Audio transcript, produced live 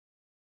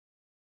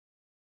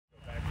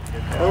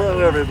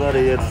everybody.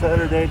 It's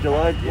Saturday,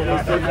 July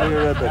 26th here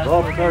at the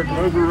Golf Cart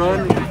Burger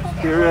Run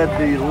here at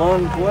the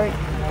Long Point.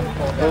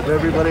 Hope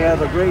everybody has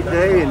a great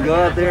day and go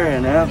out there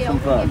and have some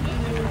fun.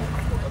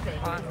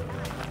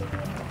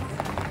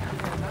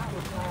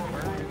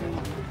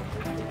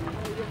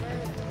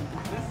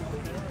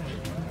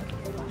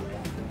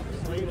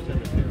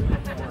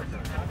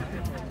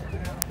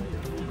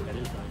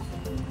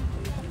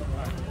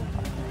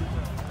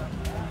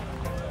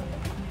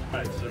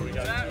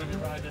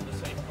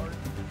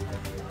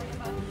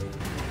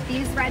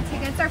 These red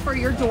tickets are for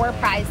your door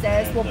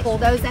prizes. We'll pull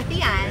those at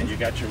the end.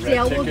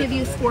 Dale will give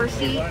you a score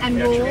sheet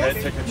and rules.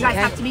 You guys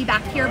have to be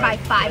back here by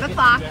 5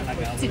 o'clock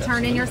to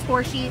turn in your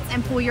score sheets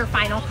and pull your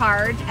final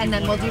card, and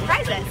then we'll do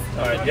prizes.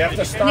 All right, you have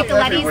to stop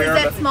Nicoletti's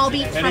is at Small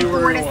Beach from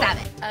 4 to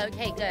 7.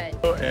 Okay, good.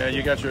 And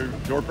you got your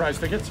door prize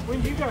tickets?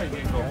 When you guys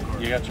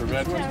You got your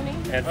red ones?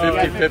 And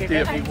 50-50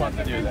 if you want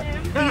to do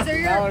that. These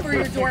are for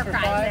your door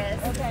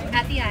prizes.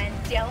 At the end,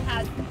 Dale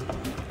has...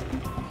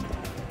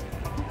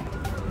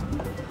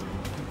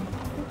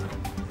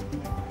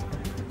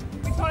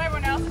 We told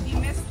everyone else if you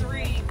miss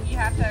 3, you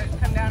have to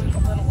come down to the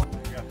little one.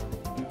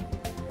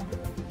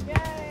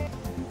 Yay!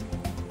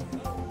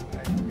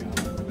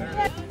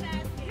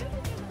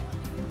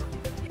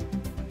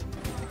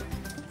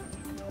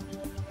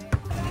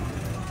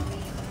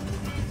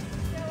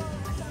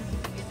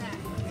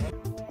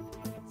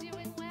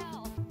 Doing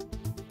well.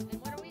 And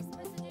what are we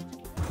supposed to do?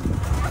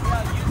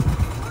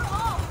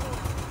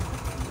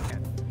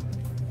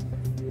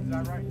 Is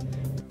that right?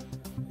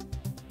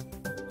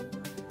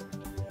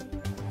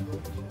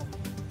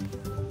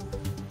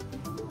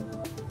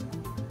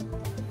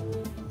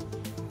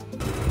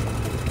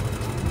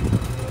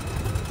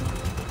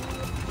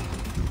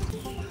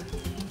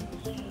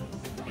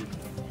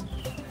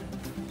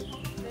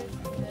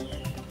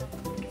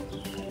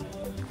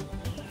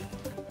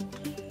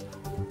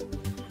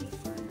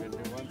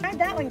 Try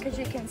that one because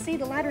you can see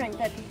the lettering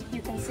that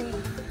you can see.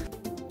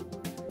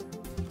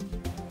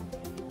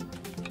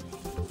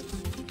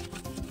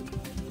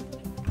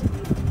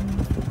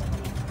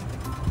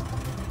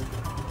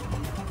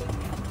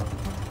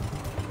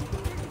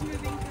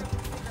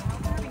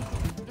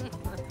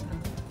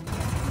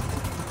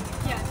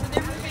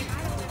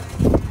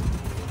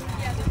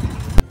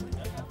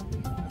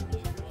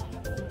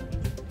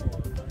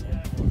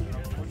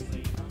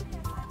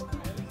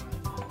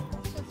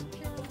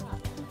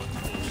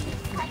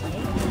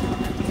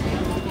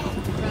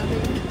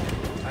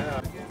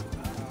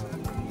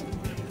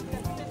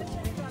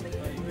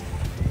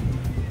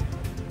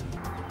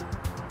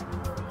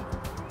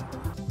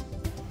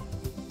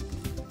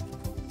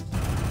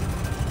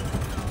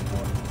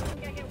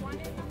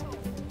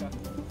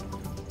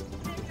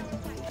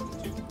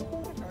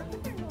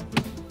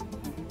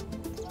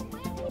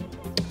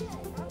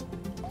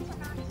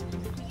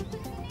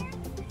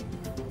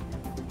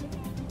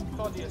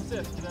 The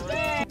assist, you know,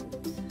 right?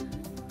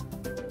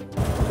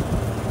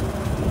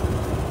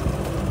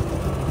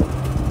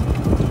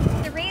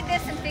 To read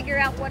this and figure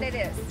out what it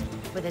is.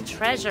 With a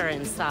treasure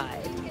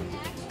inside.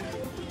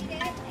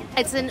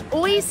 It's an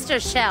oyster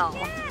shell.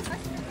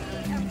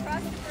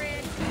 Across the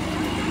bridge.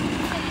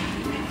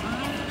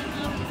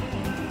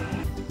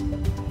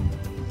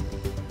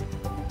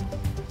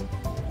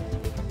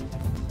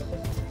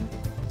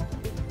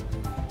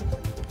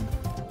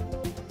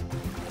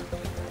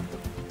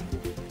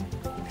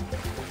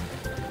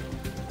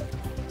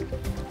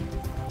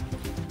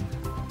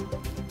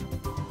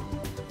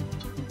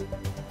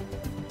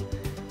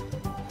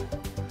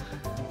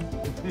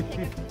 We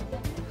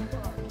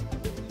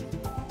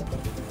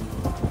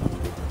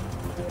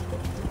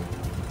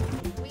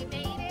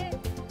made it.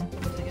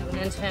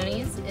 And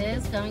Tony's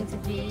is going to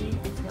be,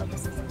 I feel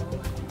this is a little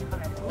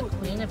card. The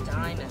Queen of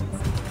Diamonds.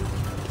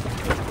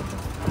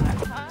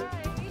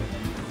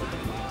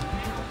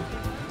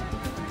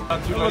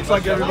 It looks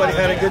like everybody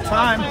had a good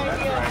time.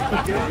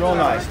 It was real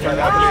nice. Turned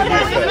out to be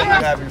good.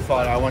 Having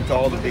fun. I went to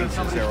all the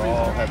beaches. They were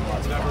all having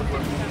lots of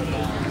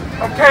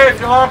fun. Okay, if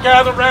you'll all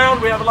gather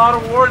around, we have a lot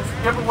of awards to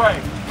give away.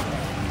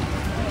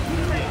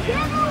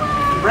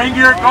 Bring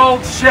your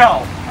gold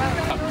shell.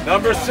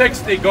 Number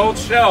 60, gold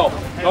shell.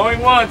 Going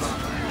once.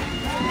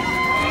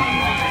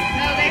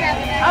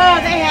 Oh,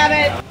 they have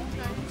it.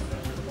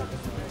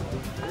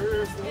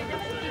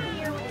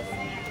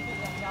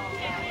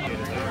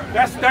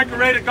 Best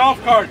decorated golf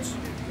carts.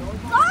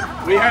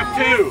 We have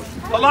 2.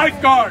 The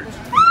lifeguards.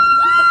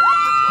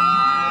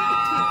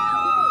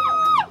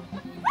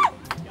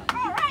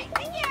 All right,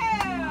 thank you.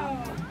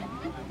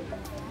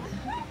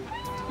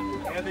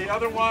 And the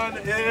other one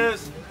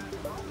is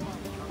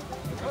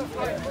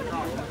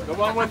the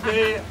one with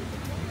the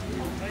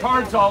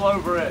cards all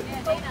over it.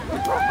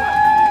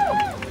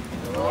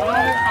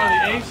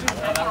 The aces.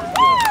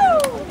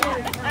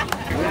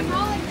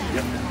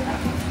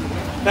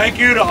 Thank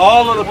you to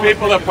all of the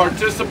people that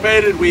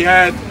participated. We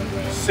had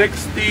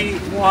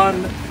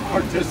 61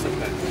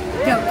 participants.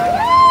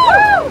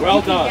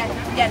 Well done.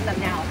 Get them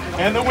now.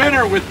 And the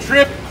winner with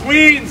Trip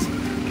Queens,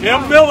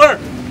 Kim Miller.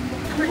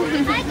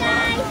 Hi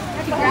guys.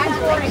 Congratulations.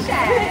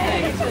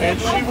 And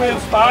she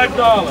wins $5.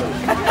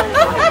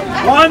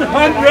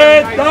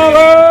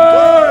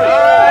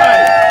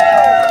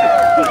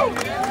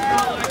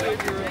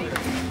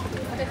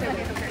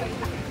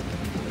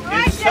 $100!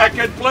 In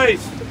second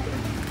place.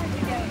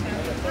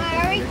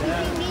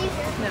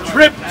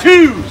 Trip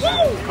 2,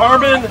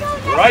 Carmen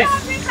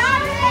Rice.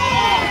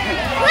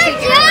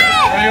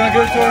 Are you going to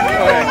go to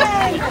her? I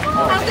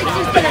don't think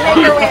she's going to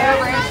make her way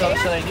over.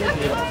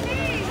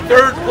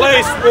 Third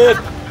place with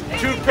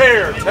 2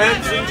 pair,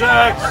 10s and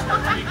jacks.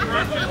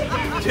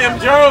 Tim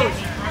Jones.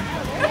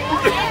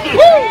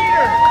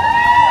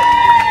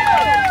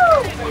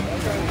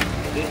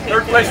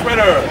 Third place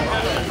winner.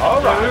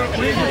 All right.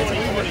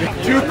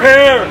 2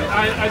 pair,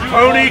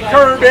 Tony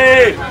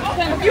Kirby.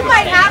 You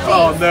might have these.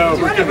 Oh no, Do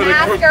you want a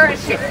mask or a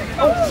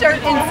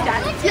shirt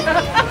instead?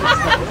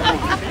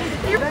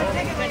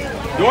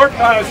 Your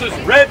Palace's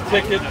red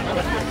ticket.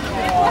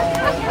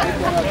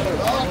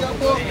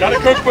 Got a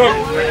cookbook.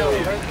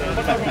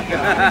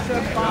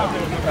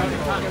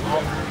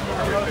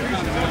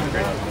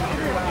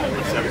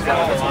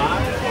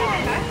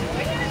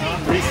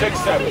 Three, 6,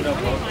 7.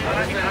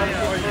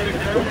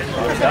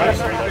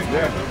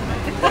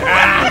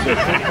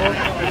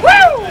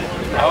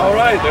 All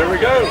right, there we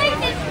go.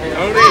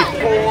 Tony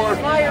 4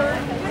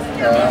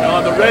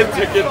 on the red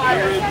ticket.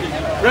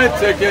 Red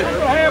ticket.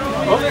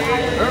 Oh,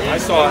 I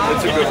saw it.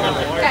 It's a good one.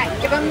 Okay,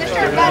 give him the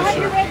shirt.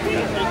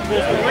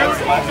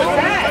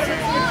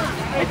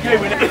 Okay,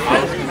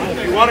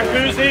 if you want a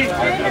koozie,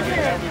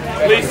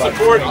 please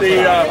support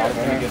the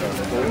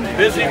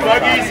busy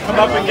buggies. Come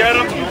up and get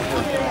them.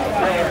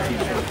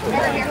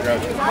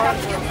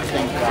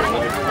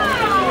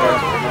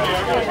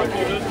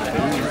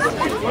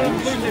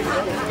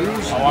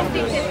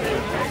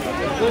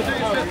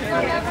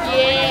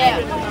 Yeah.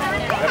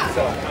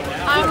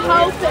 I'm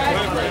hoping.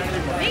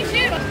 Me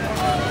too.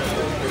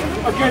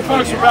 Okay,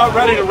 folks, we're about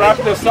ready to wrap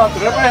this up.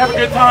 Did everybody have a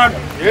good time?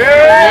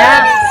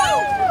 Yeah.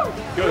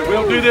 Good.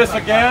 We'll do this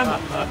again.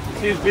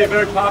 Seems to be a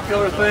very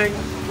popular thing.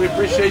 We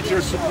appreciate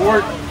your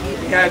support.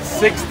 We had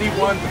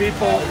 61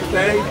 people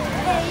today.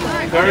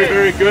 Very,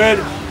 very good.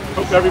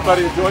 Hope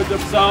everybody enjoyed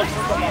themselves.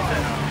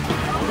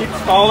 Keep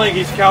stalling.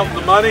 He's counting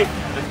the money.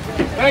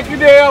 Thank you,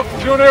 Dale, for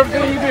doing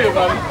everything you do,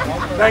 buddy.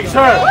 Thanks,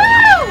 sir.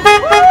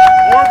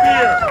 More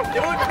beer.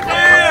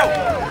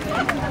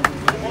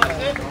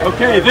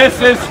 Okay,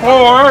 this is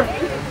for,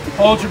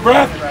 hold your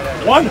breath,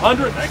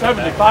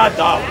 $175.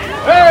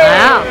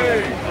 Wow.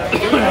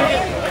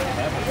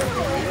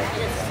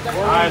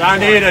 All right, I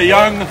need a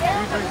young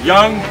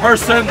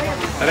person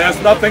that has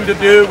nothing to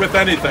do with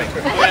anything.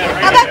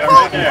 How about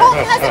Colton?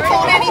 Colton hasn't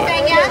told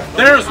anything yet.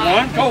 There's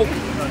one, Colton.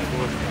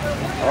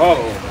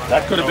 Oh,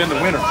 that could have been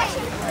the winner.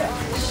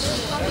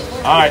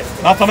 All right,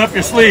 nothing up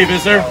your sleeve,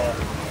 is there?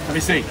 Let me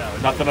see.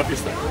 Nothing up your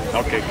sleeve.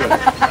 Okay, good. All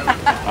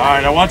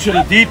right, I want you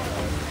to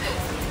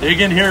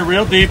dig in here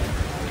real deep.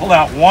 Pull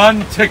out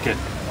one ticket.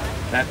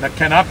 That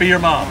cannot be your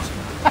mom's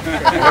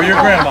or your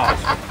grandma's.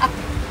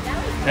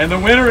 And the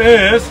winner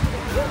is,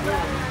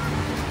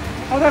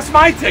 oh, that's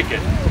my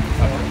ticket.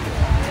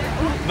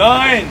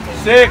 9,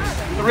 6,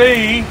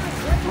 3,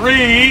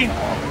 3,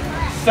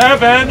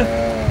 7,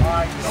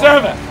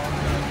 7.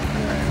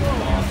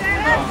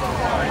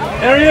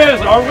 There he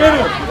is, our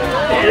winner.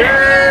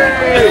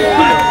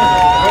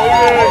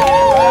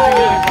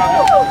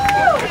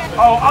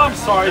 Oh, I'm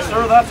sorry,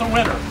 sir. That's a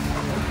winner.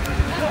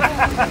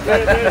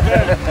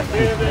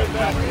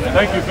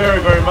 Thank you very,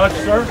 very much,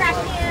 sir.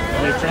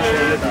 We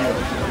appreciate it.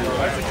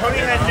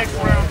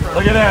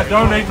 Look at that,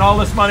 donating all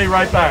this money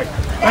right back.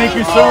 Thank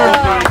you, sir.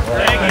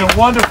 It's been a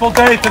wonderful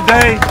day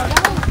today.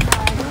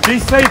 Be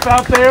safe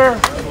out there.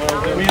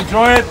 We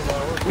enjoy it.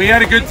 We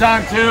had a good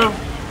time, too.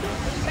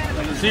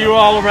 See you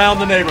all around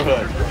the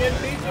neighborhood.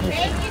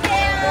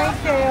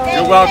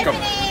 You're welcome.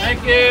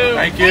 Thank you.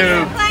 Thank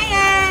you.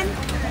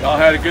 Y'all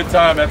had a good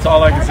time. That's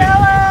all I can see.